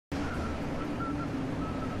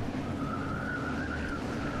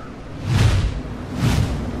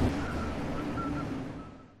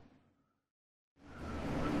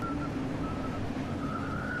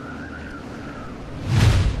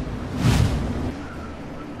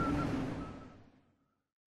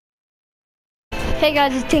Hey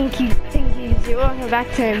guys, it's Tinky. Welcome back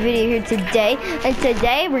to a video here today. And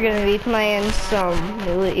today we're gonna be playing some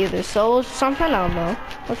either Souls or something. I don't know.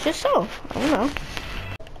 What's just Soul? I don't know.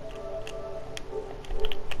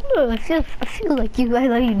 Oh, I feel like I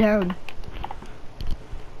let you down.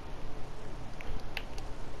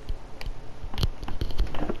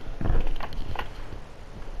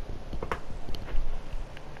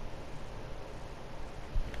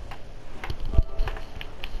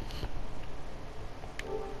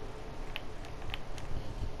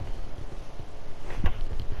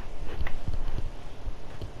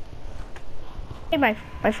 Hey, my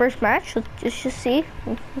first match. Let's just see.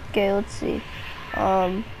 Okay, let's see.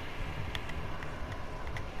 I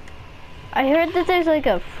heard that there's like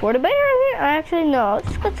a Fortnite right here. Actually, no.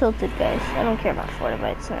 Let's go tilted, guys. I don't care about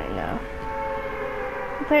Fortnites right now.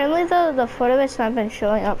 Apparently, the Fortnite's not been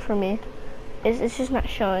showing up for me. It's just not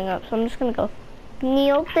showing up. So I'm just gonna go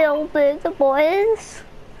kneel tilted, boys.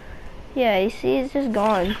 Yeah, you see, it's just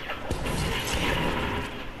gone.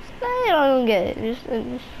 I don't get it. Just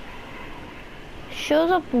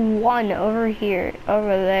shows up one over here, over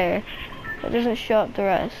there. It doesn't show up the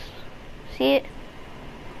rest. See it?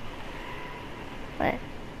 What?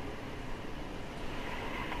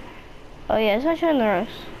 Oh yeah, it's not showing the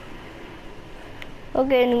rest.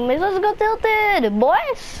 Okay, anyways, let's go tilted,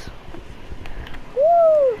 boys!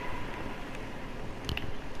 Woo!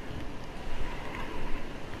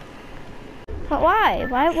 Why?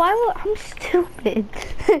 Why I'm stupid.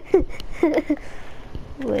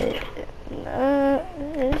 Wait.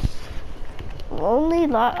 This lonely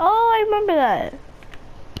lot. Oh, I remember that.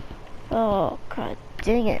 Oh, god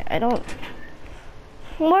dang it. I don't.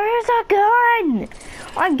 Where's that gun?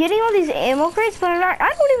 I'm getting all these ammo crates, but I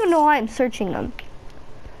don't even know why I'm searching them.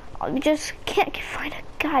 I just can't find a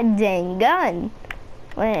goddamn gun.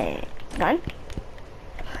 Wait, gun?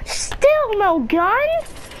 Still no gun?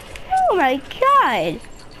 Oh my god.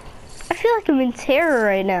 I feel like I'm in terror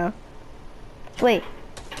right now. Wait.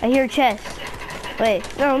 I hear a chest. Wait,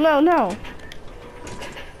 no.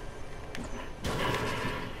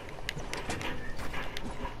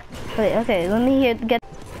 Wait, okay, let me get.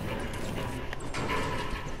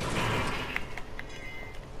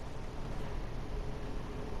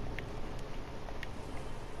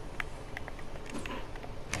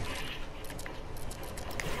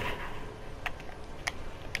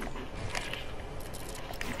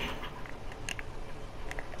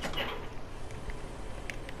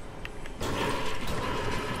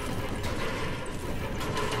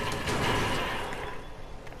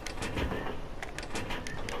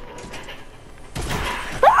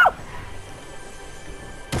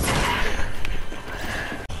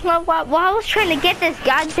 While I was trying to get this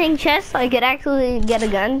goddamn chest so I could actually get a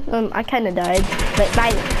gun, I kind of died. But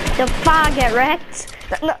the fog got wrecked.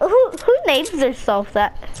 No, who names themselves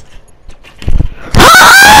that?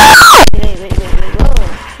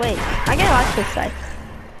 Wait, I gotta watch this side.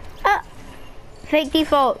 Fake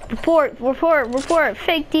default. Report.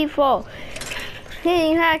 Fake default.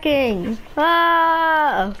 Hacking.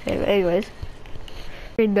 Okay, anyways.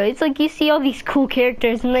 It's like you see all these cool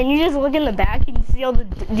characters and then you just look in the back and you see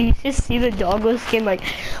you just see the doggo skin like,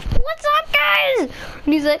 what's up guys?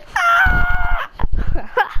 And he's like,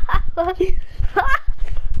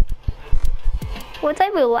 what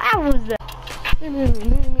type of laugh was that?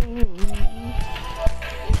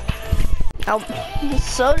 Oh,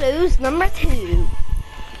 solos number 2.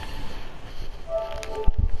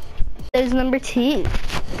 Solos number 2.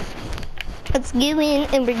 Let's go in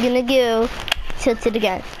and we're gonna go tilted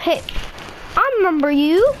again. Hey, I remember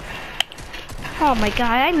you. Oh my god,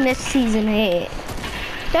 I missed season 8.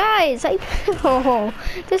 Guys,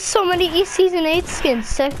 there's so many season 8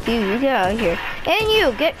 skins. Fuck you, get out of here. And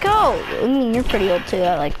you, get gold. I mean, you're pretty old too,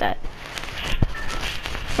 I like that.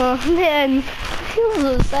 Oh man, I feel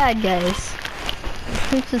so sad, guys.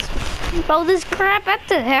 All this crap had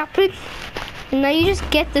to happen. And now you just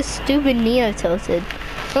get this stupid Neo tilted.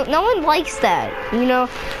 No one likes that, you know.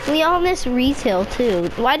 We all miss retail too.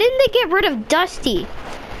 Why didn't they get rid of Dusty?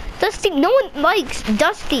 No one likes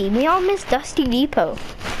Dusty. We all miss Dusty Depot.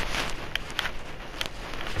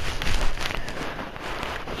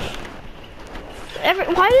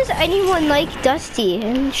 Why does anyone like Dusty?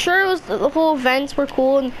 And sure, it was the whole events were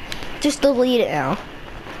cool, and just delete it now.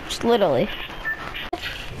 Just literally.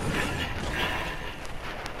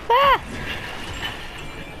 Ah!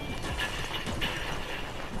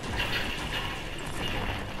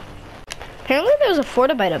 Apparently there's a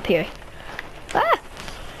Fortnite up here.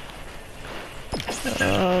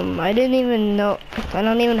 I didn't even know. I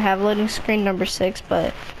don't even have loading screen number 6,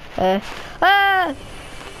 but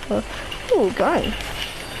ooh, gun.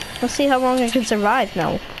 Let's see how long I can survive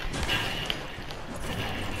now.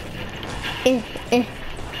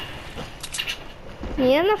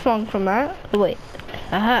 Yeah, not long from that. Oh, wait.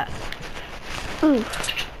 Aha. Ooh.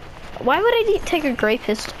 Why would I take a gray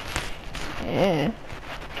pistol? Yeah.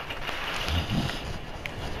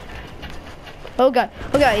 Oh god,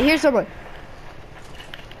 here's someone.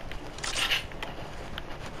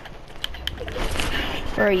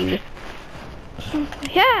 Where are you?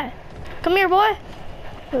 Yeah, come here, boy.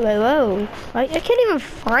 Whoa. I can't even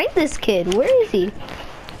find this kid. Where is he?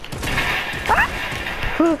 Ah!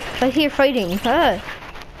 I hear fighting. Ah.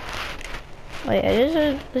 Wait,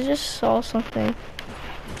 I just saw something.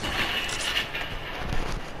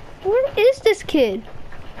 Where is this kid?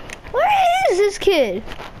 Where is this kid?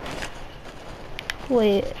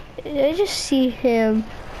 Wait, I just see him.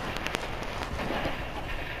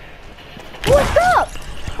 What's up?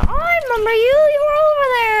 Oh, I remember you. You were over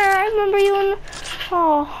there. I remember you in.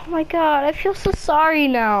 Oh my god, I feel so sorry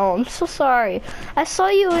now. I'm so sorry. I saw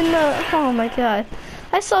you in the. Oh my god,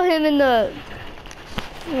 I saw him in the.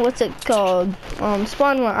 What's it called?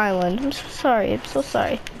 Spawn Island. I'm so sorry. I'm so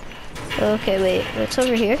sorry. Okay, wait. What's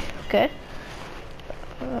over here? Okay.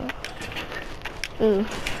 Ooh.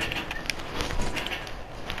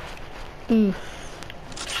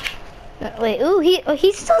 Wait, ooh,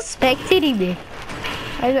 he's still spectating me.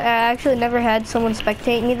 I actually never had someone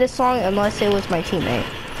spectate me this long unless it was my teammate.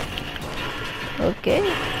 Okay.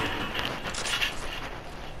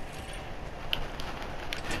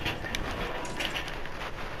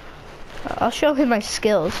 I'll show him my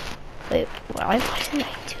skills. Wait, why didn't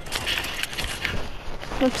I do that?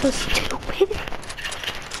 I'm so stupid.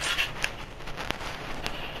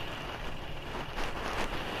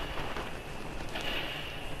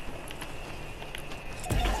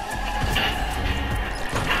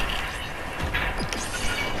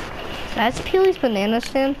 That's Peely's banana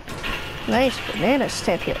stand. Nice banana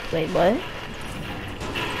stand, Peely. Wait, what?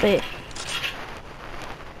 Wait.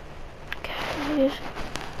 Okay.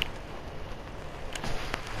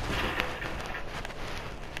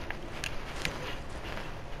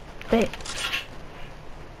 Wait.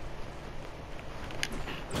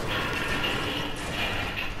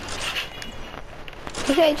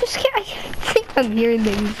 Okay, I think I'm hearing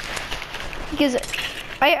things. Because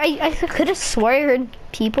I could have swore I heard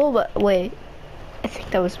people, but wait. I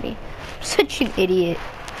think that was me. I'm such an idiot.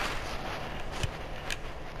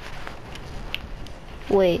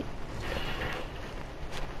 Wait.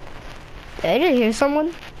 Did I just hear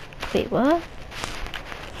someone? Wait, what?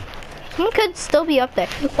 Someone could still be up there.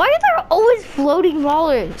 Why are there always floating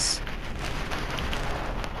rollers?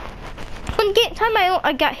 One time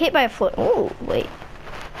I got hit by a float. Oh, wait.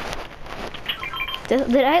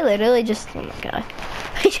 Did I literally just, oh my god.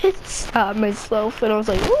 I just stopped myself and I was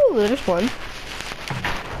like, ooh, there's one.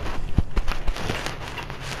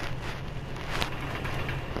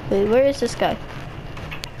 Wait, where is this guy?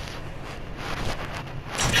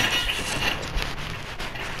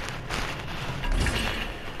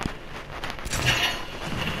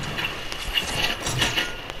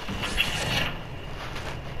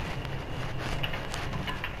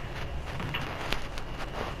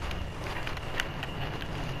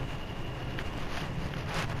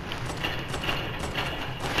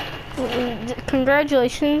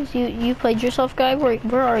 Congratulations, you played yourself, guy.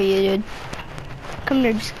 Where are you, dude? Come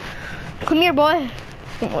here, come here, boy.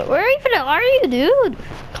 Where even are you, dude?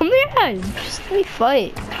 Come here, just let me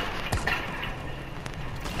fight.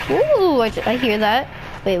 Ooh, I hear that.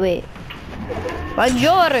 Wait.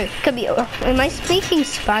 Bonjour. Am I speaking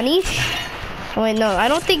Spanish? Oh, wait, no, I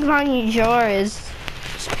don't think bonjour is.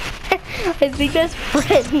 I think that's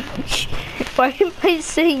French. Why am I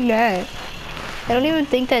saying that? I don't even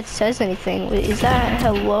think that says anything. Wait, is that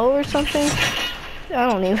hello or something? I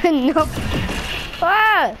don't even know.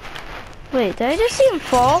 Ah! Wait, did I just see him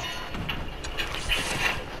fall?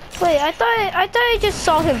 Wait, I thought I just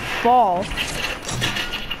saw him fall.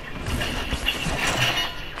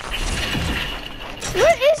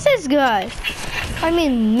 Where is this guy? I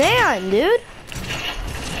mean, man, dude.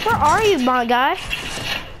 Where are you, my guy?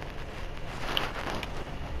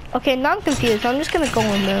 Okay, now I'm confused. I'm just gonna go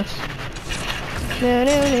on this. No.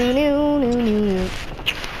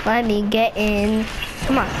 Let me get in.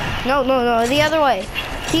 Come on. No. The other way.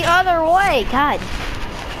 The other way. God.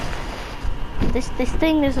 This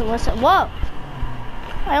thing doesn't listen. Whoa.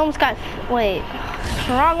 I almost got. Wait.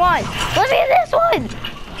 Wrong one. Let me in this one.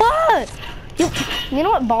 What? You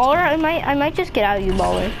know what, baller? I might just get out, you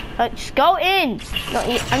baller. Just go in. No,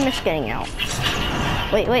 I'm just getting out.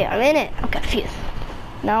 Wait. I'm in it. Okay, phew.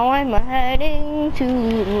 Now I'm heading to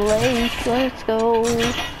the lake. Let's go.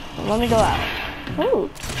 Let me go out.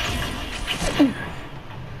 Ooh.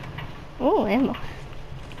 Oh, ammo.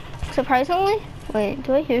 Surprisingly, wait,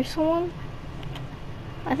 do I hear someone?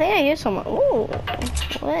 I think I hear someone. Oh,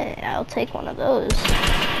 wait, I'll take one of those.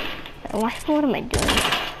 What am I doing?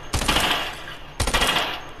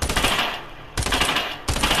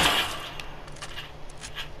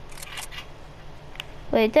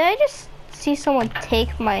 Wait, did I just see someone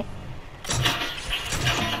take my...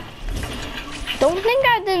 Don't think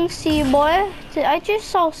I didn't see you, boy. I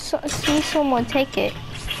just see someone take it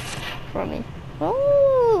from me.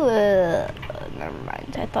 Oh, never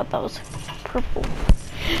mind. I thought that was purple.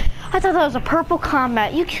 I thought that was a purple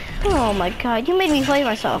combat. Oh my god, you made me play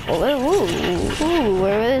myself. Ooh,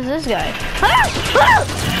 where is this guy? Ah! Ah!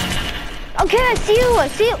 Okay, I see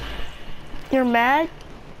you. You're mad?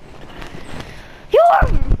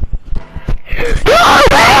 You're mad!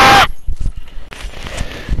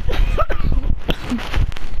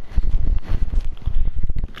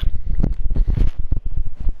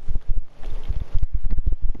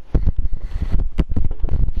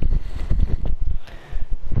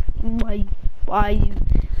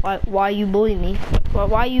 Why you bullying me?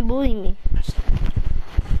 Why you bullying me?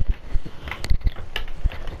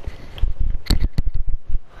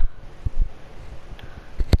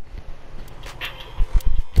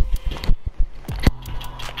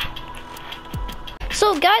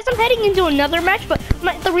 So guys, I'm heading into another match, but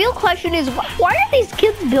the real question is, why are these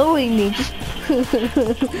kids bullying me? Just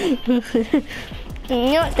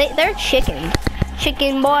you know, they're chicken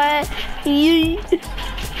boy.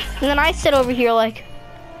 And then I sit over here like,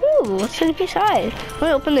 ooh, what's inside? Let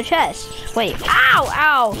me open the chest. Wait,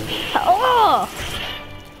 ow. Oh!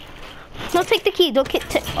 Don't take the key, don't get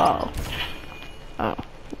oh,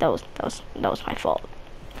 that was my fault.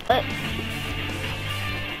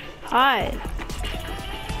 Hi.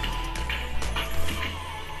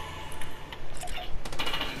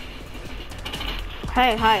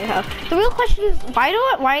 Hi. The real question is, why do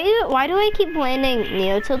I keep landing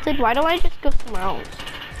Neo tilted? Why don't I just go somewhere else?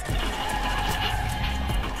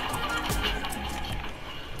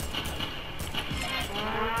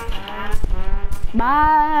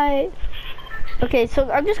 Bye. Okay,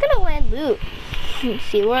 so I'm just gonna land loot. Let's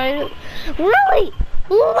see what I do. Really?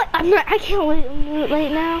 I can't wait loot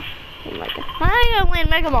right now. Oh my god. I'm gonna land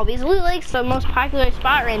Mega Mall because Loot Lake's the most popular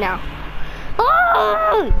spot right now.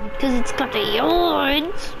 Oh, because it's got the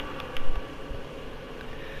yards.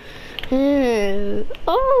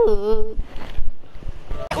 Oh.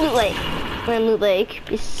 Loot Lake. Land Loot Lake.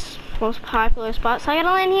 It's the most popular spot, so I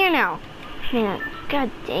gotta land here now. Man,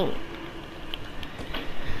 god dang it.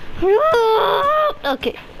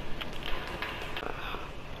 Okay.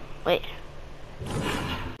 Wait,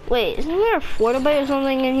 isn't there a Fortnite or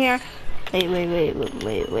something in here? Wait.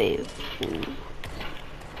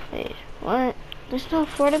 Wait, what? There's no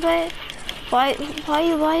Fortnite? Why are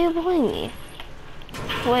you bullying me?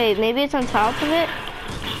 Wait, maybe it's on top of it?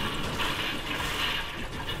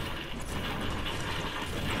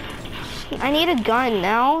 I need a gun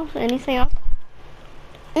now. Anything else?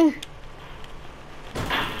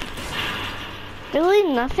 Really?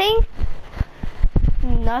 Nothing?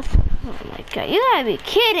 Nothing? Oh my god, you gotta be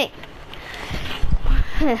kidding!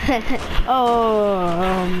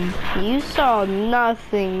 You saw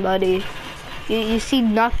nothing, buddy. You see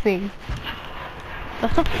nothing.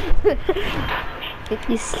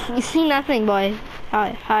 you see nothing, boy.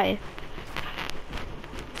 Hi.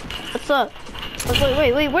 What's up?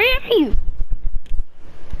 Wait, where are you?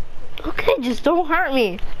 Okay, just don't hurt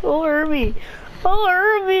me. Don't hurt me.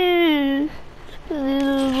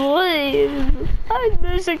 I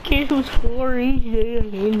miss a kid who's 4 each day I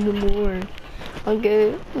need some more.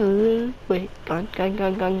 Okay. Wait, gun.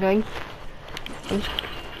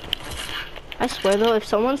 I swear though, if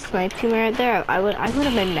someone sniped me right there, I would have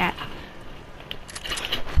been mad.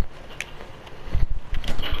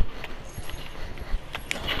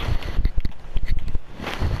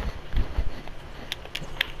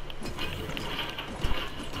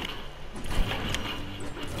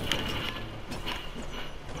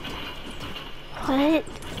 What?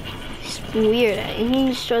 It's weird. You can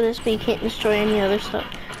destroy this, but you can't destroy any other stuff.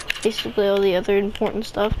 Basically, all the other important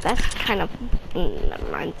stuff. That's kind of... never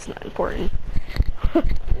mind, it's not important.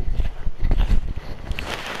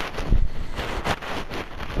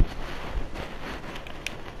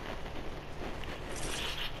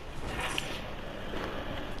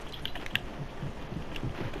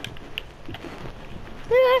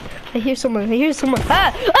 I hear someone.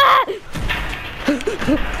 Ah!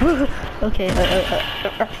 Okay,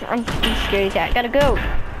 I'm scared cat. Gotta go.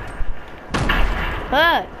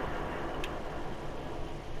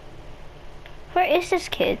 Where is this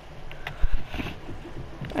kid?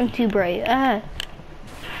 I'm too bright.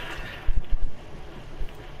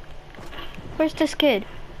 Where's this kid?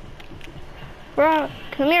 Bro,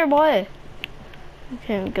 come here, boy.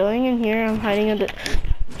 Okay, I'm going in here. I'm hiding under.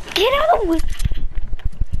 Get out of the way.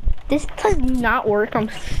 This does not work. I'm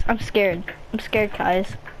scared. I'm scared,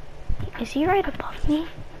 guys. Is he right above me?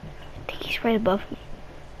 I think he's right above me.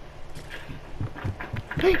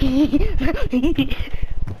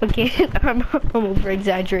 Okay, I'm over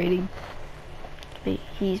exaggerating. But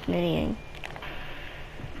he's miniing.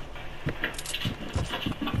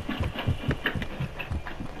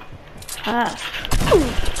 Ah.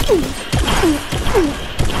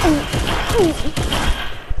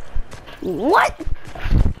 What?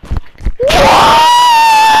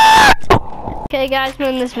 Okay guys, I'm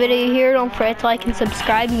in this video here. Don't forget to like and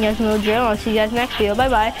subscribe. You guys know the drill. I'll see you guys next video. Bye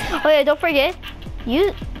bye. Oh yeah, don't forget.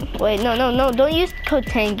 No. Don't use code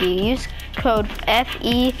Tangy. Use code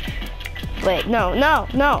FE. Wait, no.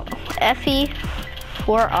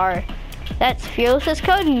 FE4R. That's Fearless's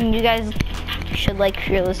code, and you guys should like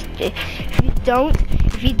Fearless. If you don't,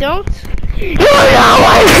 you know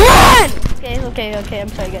my friend! Okay. I'm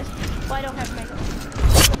sorry, guys. Well, I don't have my.